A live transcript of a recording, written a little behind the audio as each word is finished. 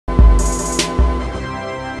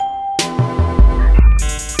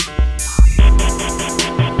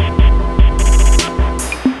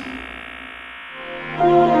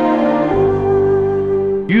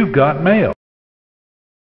got mail.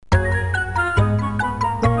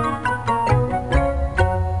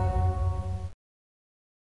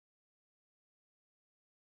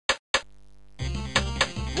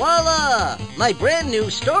 Voila! My brand new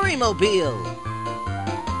Storymobile!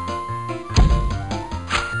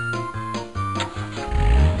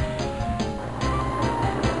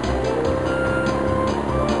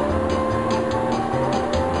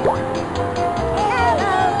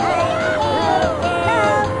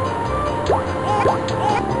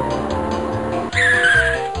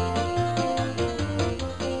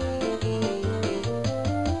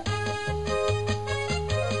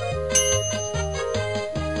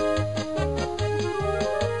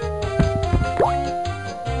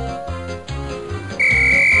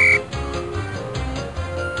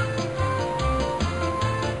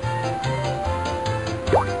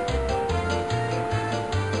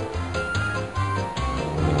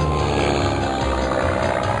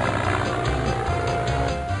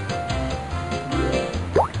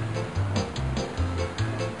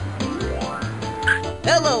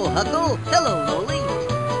 Hello, Huckle. Hello,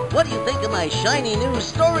 Loli. What do you think of my shiny new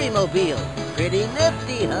Storymobile? Pretty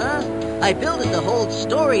nifty, huh? I built it to hold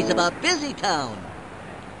stories about Busytown.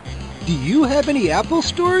 Do you have any Apple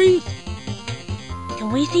stories?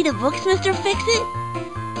 Can we see the books, Mr. Fix-It?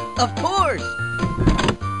 Of course.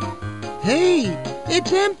 Hey,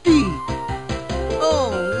 it's empty.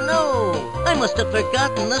 Oh, no. I must have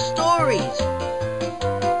forgotten the stories.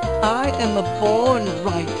 I am a born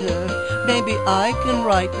writer. Maybe I can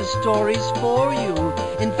write the stories for you.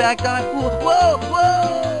 In fact, Whoa!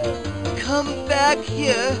 Come back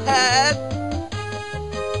here, Hat.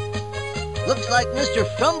 Looks like Mr.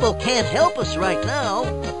 Frumble can't help us right now.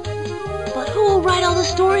 But who will write all the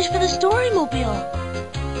stories for the Storymobile?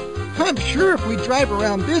 I'm sure if we drive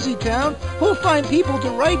around Busytown, we'll find people to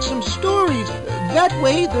write some stories. That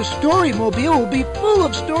way, the Storymobile will be full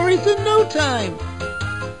of stories in no time.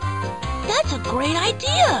 That's a great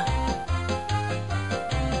idea.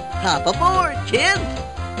 Hop aboard, kids!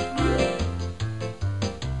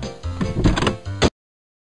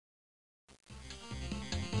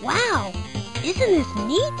 Wow, isn't this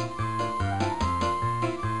neat?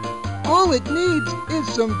 All it needs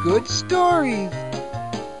is some good stories.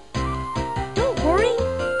 Don't worry,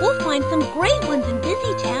 we'll find some great ones in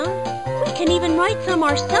Busytown. We can even write some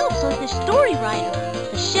ourselves with the story writer.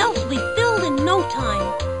 The shelves will be filled in no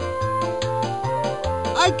time.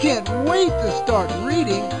 I can't wait to start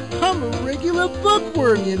reading. I'm a regular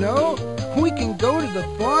bookworm, you know. We can go to the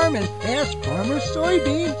farm and ask Farmer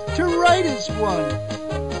Soybean to write us one.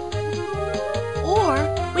 Or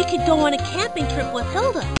we could go on a camping trip with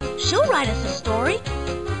Hilda. She'll write us a story.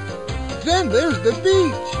 Then there's the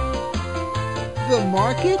beach, the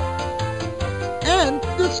market, and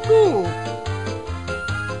the school.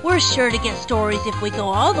 We're sure to get stories if we go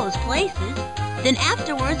all those places. Then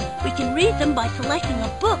afterwards, we can read them by selecting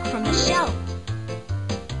a book from the shelf.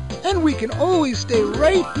 And we can always stay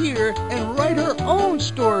right here and write our own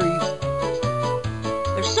stories.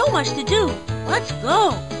 There's so much to do. Let's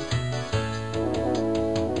go.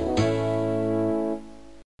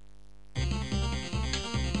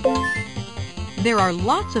 There are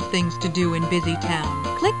lots of things to do in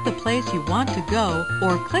Busytown. Click the place you want to go,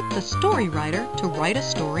 or click the story writer to write a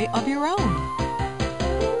story of your own.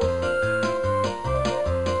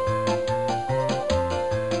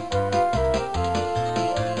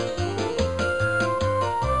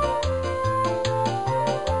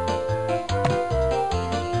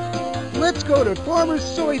 Let's go to Farmer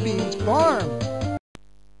Soybean's farm.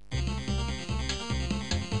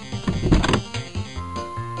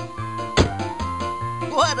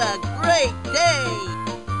 What a great day!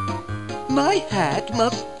 My hat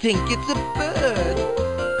must think it's a bird.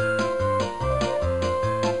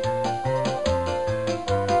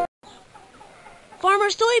 Farmer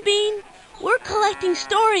Soybean, we're collecting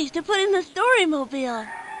stories to put in the Storymobile.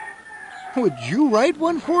 Would you write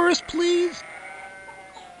one for us, please?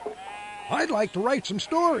 I'd like to write some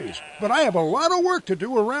stories, but I have a lot of work to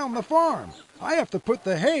do around the farm. I have to put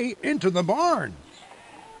the hay into the barn,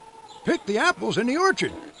 pick the apples in the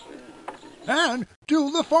orchard, and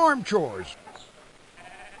do the farm chores.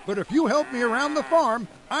 But if you help me around the farm,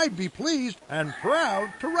 I'd be pleased and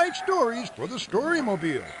proud to write stories for the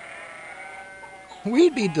Storymobile.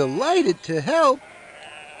 We'd be delighted to help.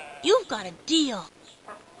 You've got a deal.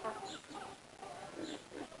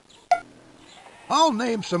 I'll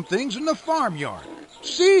name some things in the farmyard.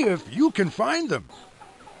 See if you can find them.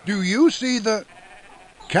 Do you see the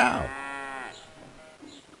cow?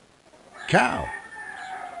 Cow.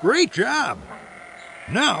 Great job.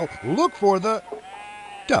 Now look for the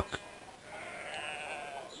duck.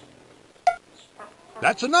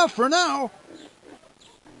 That's enough for now.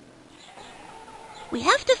 We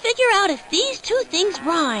have to figure out if these two things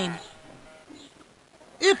rhyme.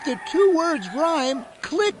 If the two words rhyme,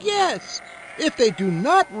 click yes. If they do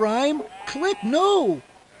not rhyme, click no.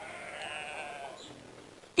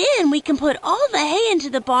 Then we can put all the hay into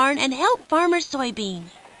the barn and help Farmer Soybean.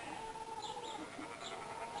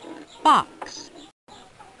 Box.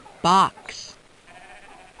 Box.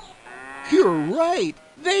 You're right.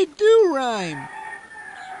 They do rhyme.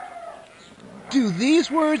 Do these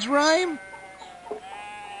words rhyme?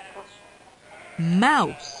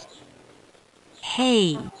 Mouse.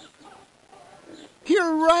 Hay.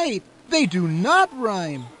 You're right. They do not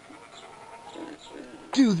rhyme.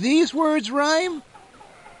 Do these words rhyme?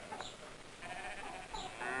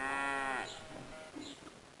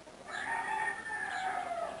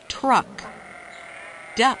 Truck.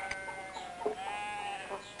 Duck.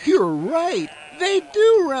 You're right. They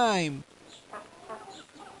do rhyme.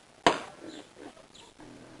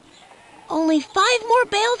 Only 5 more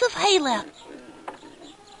bales of hay left.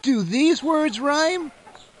 Do these words rhyme?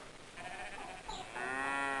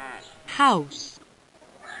 House.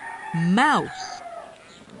 Mouse.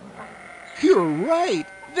 You're right.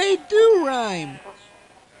 They do rhyme.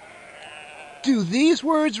 Do these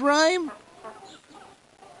words rhyme?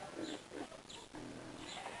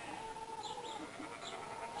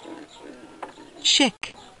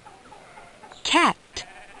 Chick. Cat.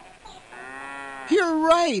 You're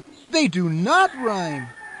right. They do not rhyme.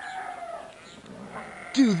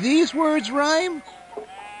 Do these words rhyme?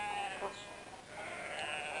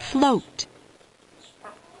 Float.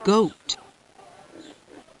 Goat.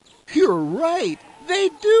 You're right. They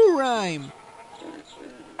do rhyme.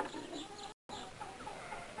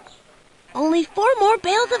 Only 4 more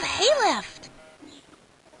bales of hay left.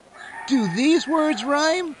 Do these words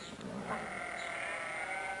rhyme?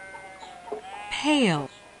 Pail.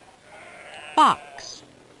 Box.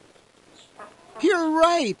 You're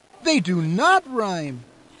right. They do not rhyme.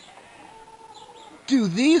 Do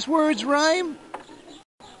these words rhyme?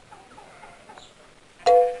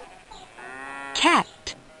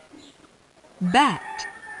 Cat. Bat.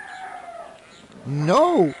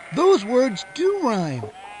 No, those words do rhyme.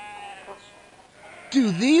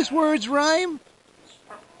 Do these words rhyme?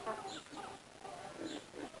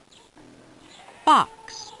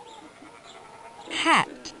 Box.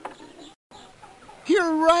 Hat.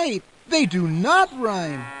 You're right. They do not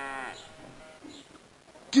rhyme.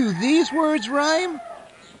 Do these words rhyme?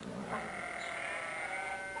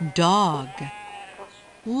 Dog.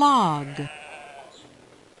 Log.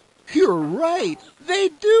 You're right. They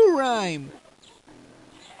do rhyme.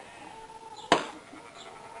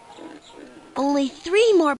 Only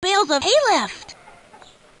 3 more bales of hay left.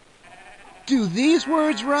 Do these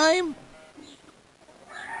words rhyme?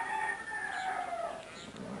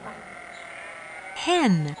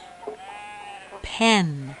 Hen.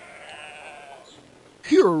 Pen.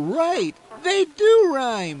 You're right. They do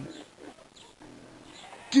rhyme.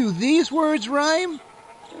 Do these words rhyme?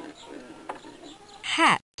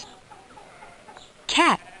 Hat.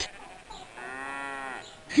 Cat.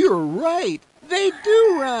 You're right. They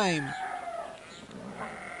do rhyme.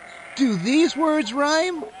 Do these words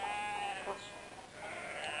rhyme?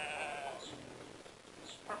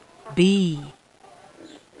 Bee.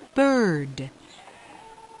 Bird.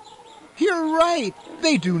 You're right.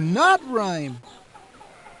 They do not rhyme.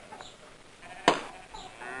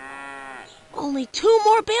 Only 2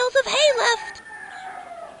 more bales of hay left.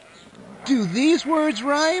 Do these words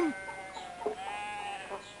rhyme?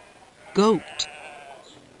 Goat.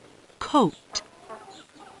 Coat.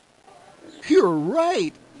 You're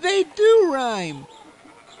right. They do rhyme.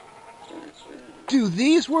 Do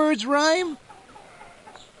these words rhyme?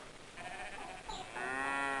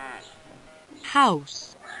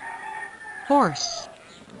 House. Horse.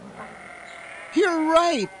 You're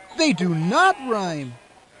right. They do not rhyme.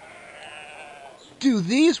 Do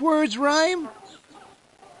these words rhyme?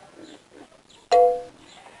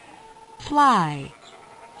 Fly.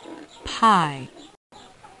 Pie.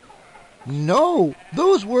 No,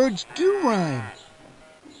 those words do rhyme.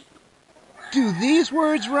 Do these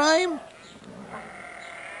words rhyme?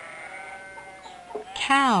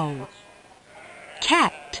 Cow.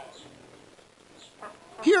 Cat.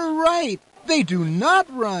 You're right. They do not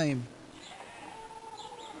rhyme.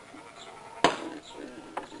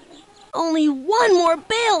 Only 1 more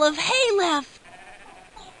bale of hay left.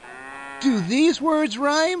 Do these words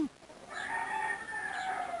rhyme?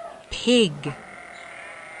 Pig.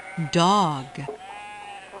 Dog.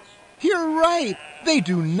 You're right. They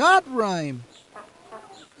do not rhyme.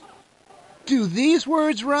 Do these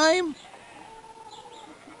words rhyme?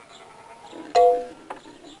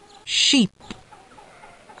 sheep,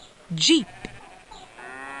 jeep,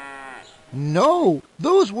 No,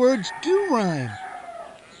 those words do rhyme.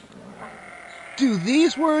 Do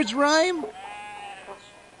these words rhyme?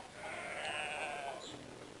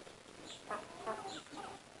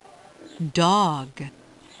 dog,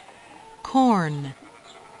 corn,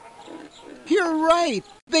 You're right.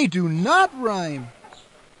 They do not rhyme.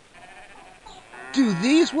 Do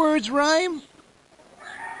these words rhyme?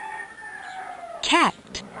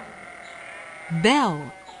 cat,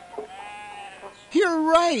 bell, You're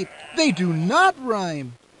right. They do not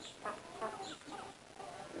rhyme.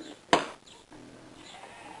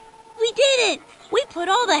 We did it! We put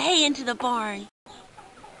all the hay into the barn.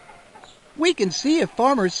 We can see if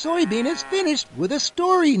Farmer Soybean is finished with a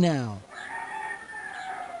story now.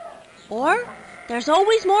 Or there's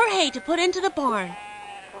always more hay to put into the barn.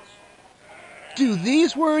 Do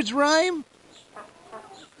these words rhyme?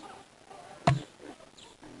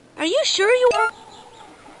 Are you sure you are?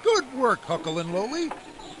 Good work, Huckle and Lowly.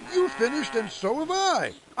 You finished and so have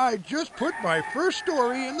I. I just put my first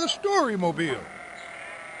story in the Storymobile.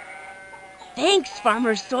 Thanks,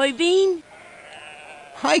 Farmer Soybean.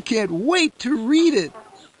 I can't wait to read it.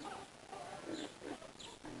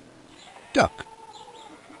 Duck.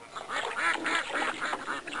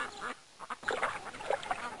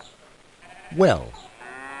 Well.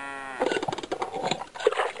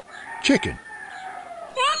 Chicken.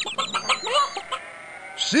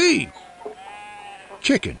 See.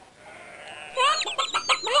 Chicken.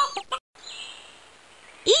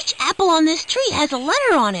 Each apple on this tree has a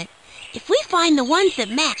letter on it. If we find the ones that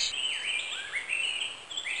match,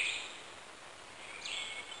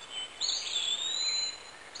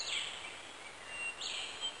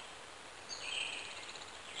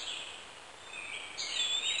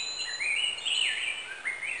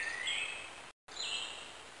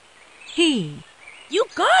 P, you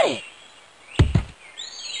got it.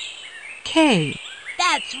 K,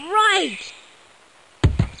 That's right.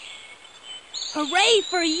 Hooray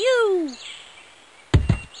for you.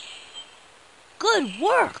 Good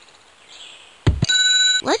work.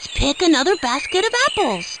 Let's pick another basket of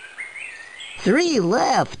apples. 3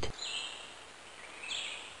 left.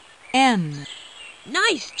 N,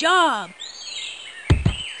 Nice job.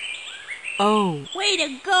 O, Way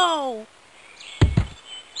to go.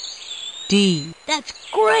 D, That's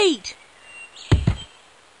great.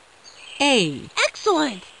 A,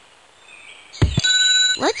 Excellent.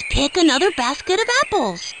 Let's pick another basket of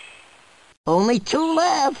apples. Only 2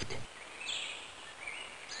 left.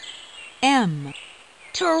 M,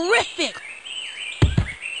 Terrific.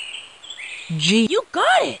 G, You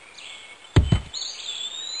got it.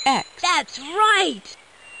 X, That's right.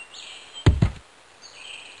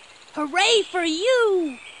 Hooray for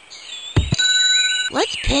you.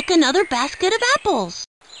 Let's pick another basket of apples.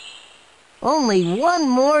 Only 1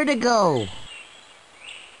 more to go.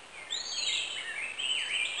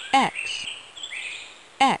 X,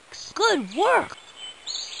 X, Good work.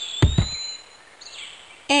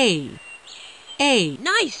 A,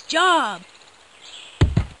 Nice job.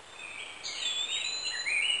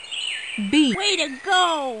 B, Way to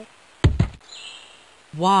go.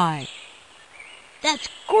 Y, That's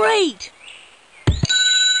great.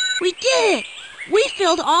 We did it. We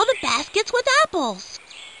filled all the baskets with apples.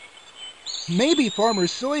 Maybe Farmer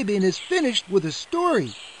Soybean is finished with a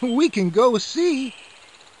story. We can go see.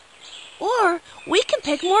 Or we can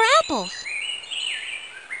pick more apples.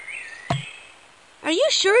 Are you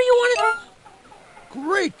sure you want to?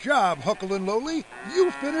 Great job, Huckle and Lowly.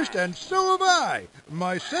 You finished and so have I.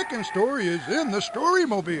 My second story is in the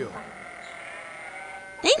Storymobile.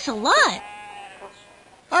 Thanks a lot.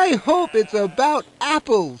 I hope it's about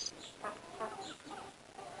apples.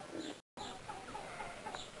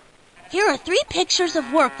 Here are 3 pictures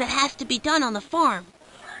of work that has to be done on the farm.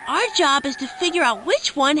 Our job is to figure out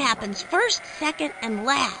which one happens first, second, and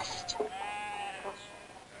last.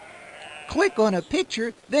 Click on a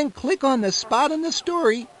picture, then click on the spot in the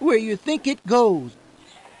story where you think it goes.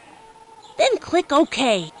 Then click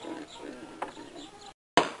OK.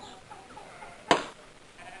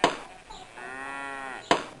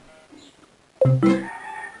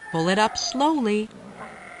 pull it up slowly.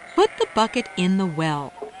 Put the bucket in the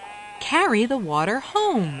well. Carry the water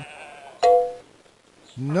home.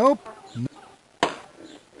 Nope.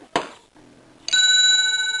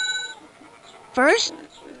 First,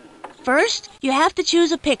 you have to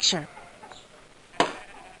choose a picture.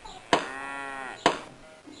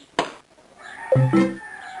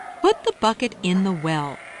 Put the bucket in the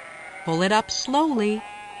well. Pull it up slowly.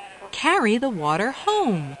 Carry the water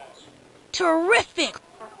home. Terrific!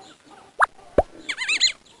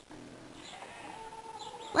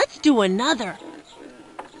 Let's do another.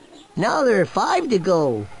 Now there are 5 to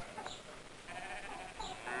go.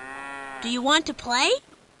 Do you want to play?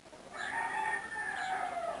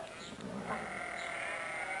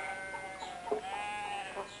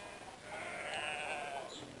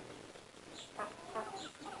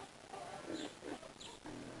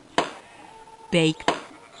 Bake.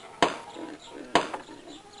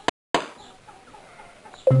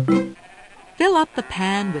 Fill up the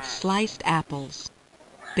pan with sliced apples.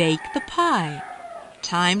 Bake the pie.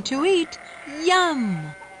 Time to eat.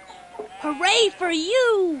 Yum! Hooray for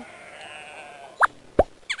you!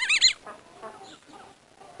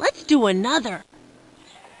 Let's do another.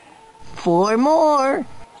 4 more.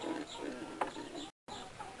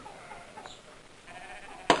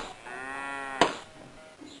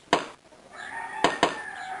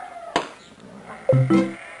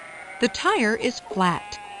 The tire is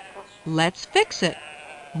flat. Let's fix it.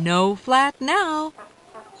 No flat now.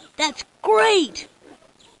 That's great!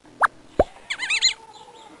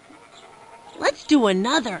 Let's do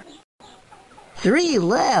another. 3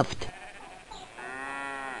 left.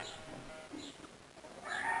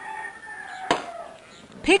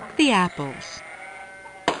 Pick the apples.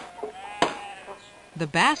 The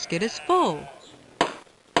basket is full.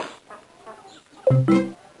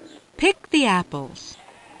 Pick the apples.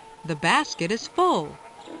 The basket is full.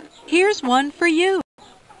 Here's one for you.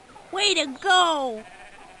 Way to go!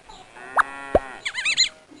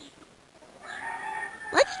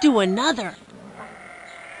 Let's do another.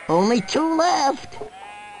 Only 2 left.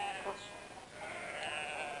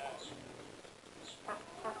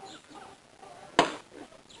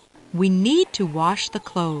 We need to wash the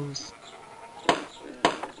clothes.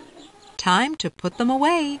 Time to put them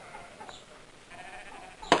away.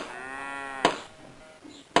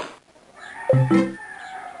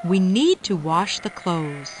 We need to wash the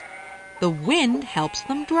clothes. The wind helps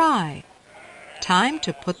them dry. Time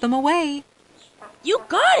to put them away. You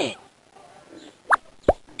got it!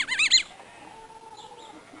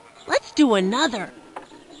 Let's do another.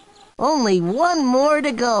 Only 1 more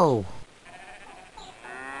to go.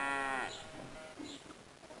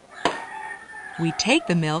 We take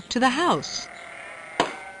the milk to the house.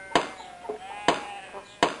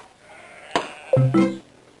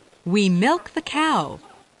 We milk the cow.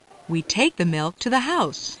 We take the milk to the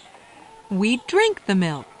house. We drink the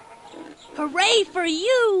milk. Hooray for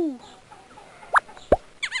you!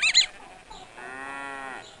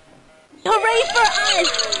 Hooray for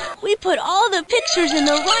us! We put all the pictures in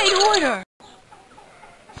the right order.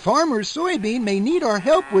 Farmer Soybean may need our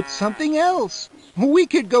help with something else. We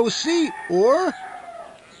could go see, or...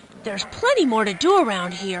 There's plenty more to do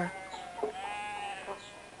around here.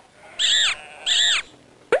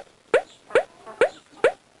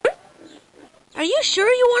 Are you sure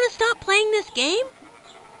you want to stop playing this game?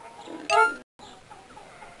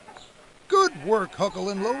 Good work, Huckle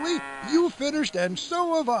and Lowly. You finished, and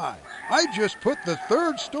so have I. I just put the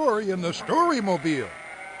 3rd story in the Storymobile.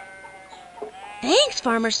 Thanks,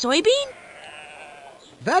 Farmer Soybean.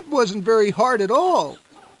 That wasn't very hard at all.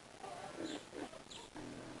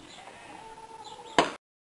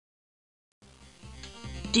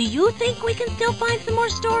 Do you think we can still find some more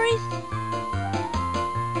stories?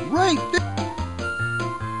 Right there.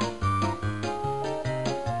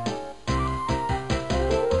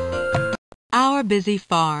 Our busy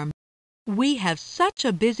farm. We have such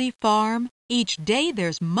a busy farm. Each day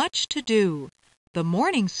there's much to do. The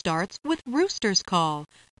morning starts with rooster's call.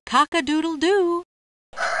 Cock-a-doodle-doo.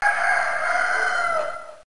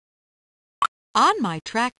 On my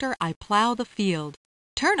tractor I plow the field.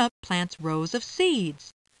 Turnip plants rows of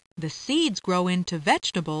seeds. The seeds grow into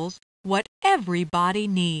vegetables, what everybody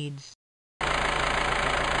needs.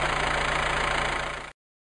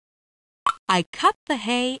 I cut the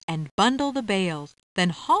hay and bundle the bales, then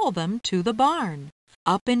haul them to the barn.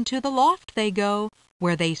 Up into the loft they go,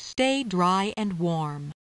 where they stay dry and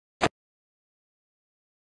warm.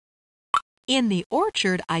 In the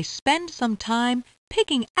orchard I spend some time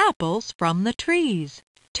picking apples from the trees.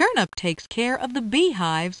 Turnip takes care of the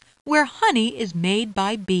beehives, where honey is made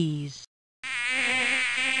by bees.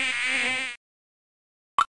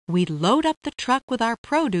 We load up the truck with our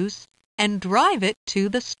produce and drive it to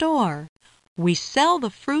the store. We sell the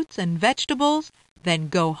fruits and vegetables, then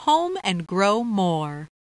go home and grow more.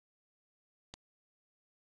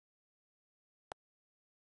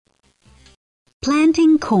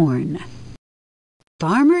 Planting corn.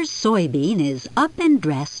 Farmer Soybean is up and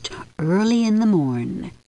dressed early in the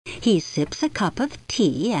morn. He sips a cup of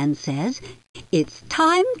tea and says, "It's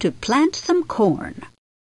time to plant some corn."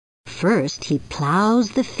 First he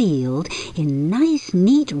plows the field in nice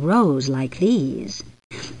neat rows like these.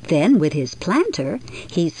 Then with his planter,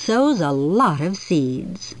 he sows a lot of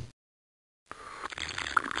seeds.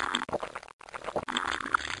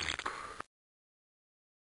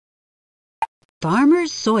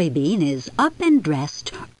 Farmer's soybean is up and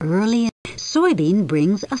dressed early. Soybean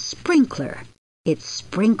brings a sprinkler. It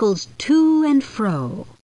sprinkles to and fro.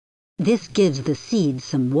 This gives the seeds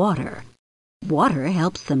some water. Water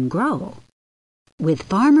helps them grow. With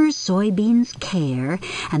Farmer's soybean's care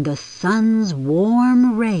and the sun's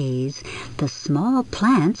warm rays, the small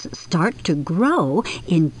plants start to grow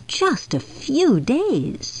in just a few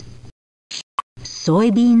days.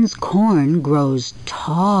 Soybean's corn grows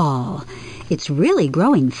tall. It's really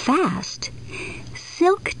growing fast.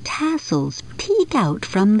 Silk tassels peek out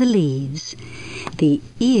from the leaves. The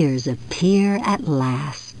ears appear at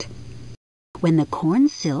last. When the corn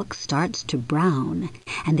silk starts to brown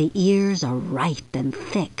and the ears are ripe and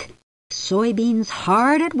thick, soybeans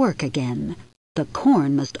hard at work again. The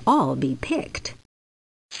corn must all be picked.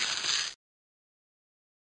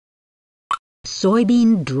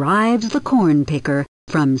 Soybean drives the corn picker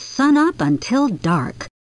from sunup until dark,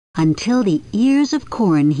 until the ears of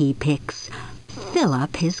corn he picks fill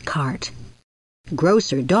up his cart.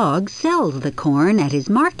 Grocer Dog sells the corn at his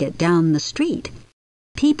market down the street.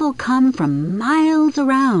 People come from miles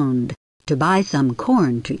around to buy some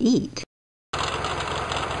corn to eat.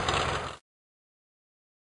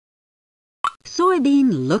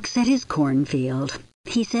 Soybean looks at his cornfield.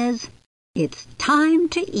 He says, "It's time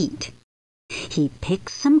to eat." He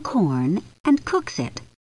picks some corn and cooks it.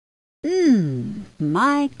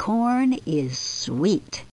 My corn is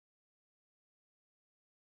sweet.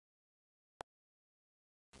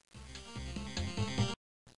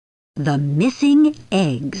 The missing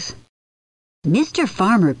eggs. Mr.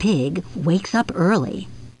 Farmer Pig wakes up early.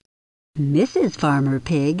 Mrs. Farmer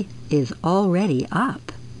Pig is already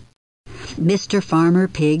up. Mr. Farmer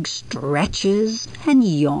Pig stretches and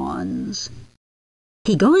yawns.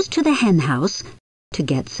 He goes to the hen house to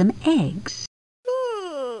get some eggs.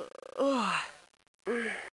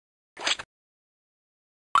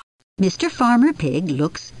 Mr. Farmer Pig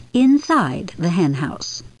looks inside the hen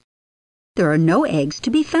house. There are no eggs to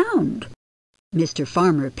be found. Mr.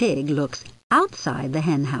 Farmer Pig looks outside the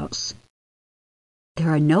hen house. There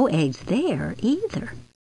are no eggs there either.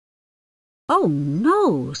 "Oh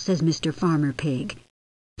no," says Mr. Farmer Pig.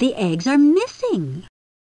 "The eggs are missing."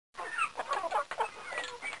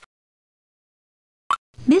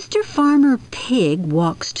 Mr. Farmer Pig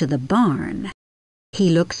walks to the barn. He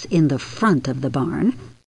looks in the front of the barn,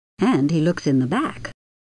 and he looks in the back.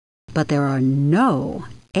 But there are no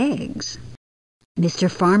eggs. Mr.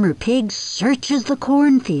 Farmer Pig searches the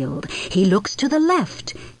cornfield. He looks to the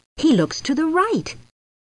left. He looks to the right.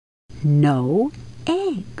 No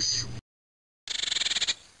eggs.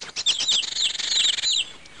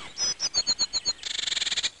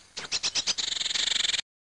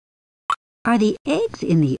 Are the eggs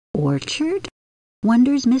in the orchard?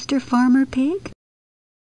 Wonders Mr. Farmer Pig.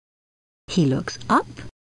 He looks up.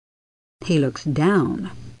 He looks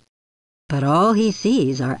down. But all he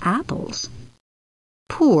sees are apples.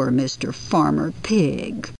 Poor Mr. Farmer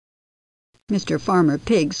Pig. Mr. Farmer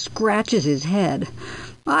Pig scratches his head.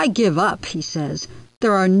 "I give up," he says.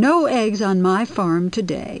 "There are no eggs on my farm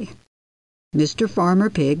today." Mr. Farmer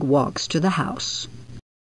Pig walks to the house.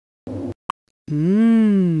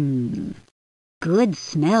 Good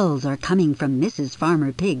smells are coming from Mrs.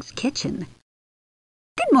 Farmer Pig's kitchen.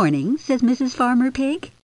 "Good morning," says Mrs. Farmer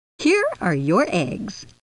Pig. "Here are your eggs."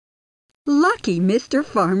 Lucky Mr.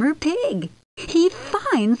 Farmer Pig! He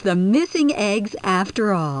finds the missing eggs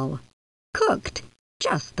after all, cooked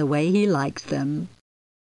just the way he likes them.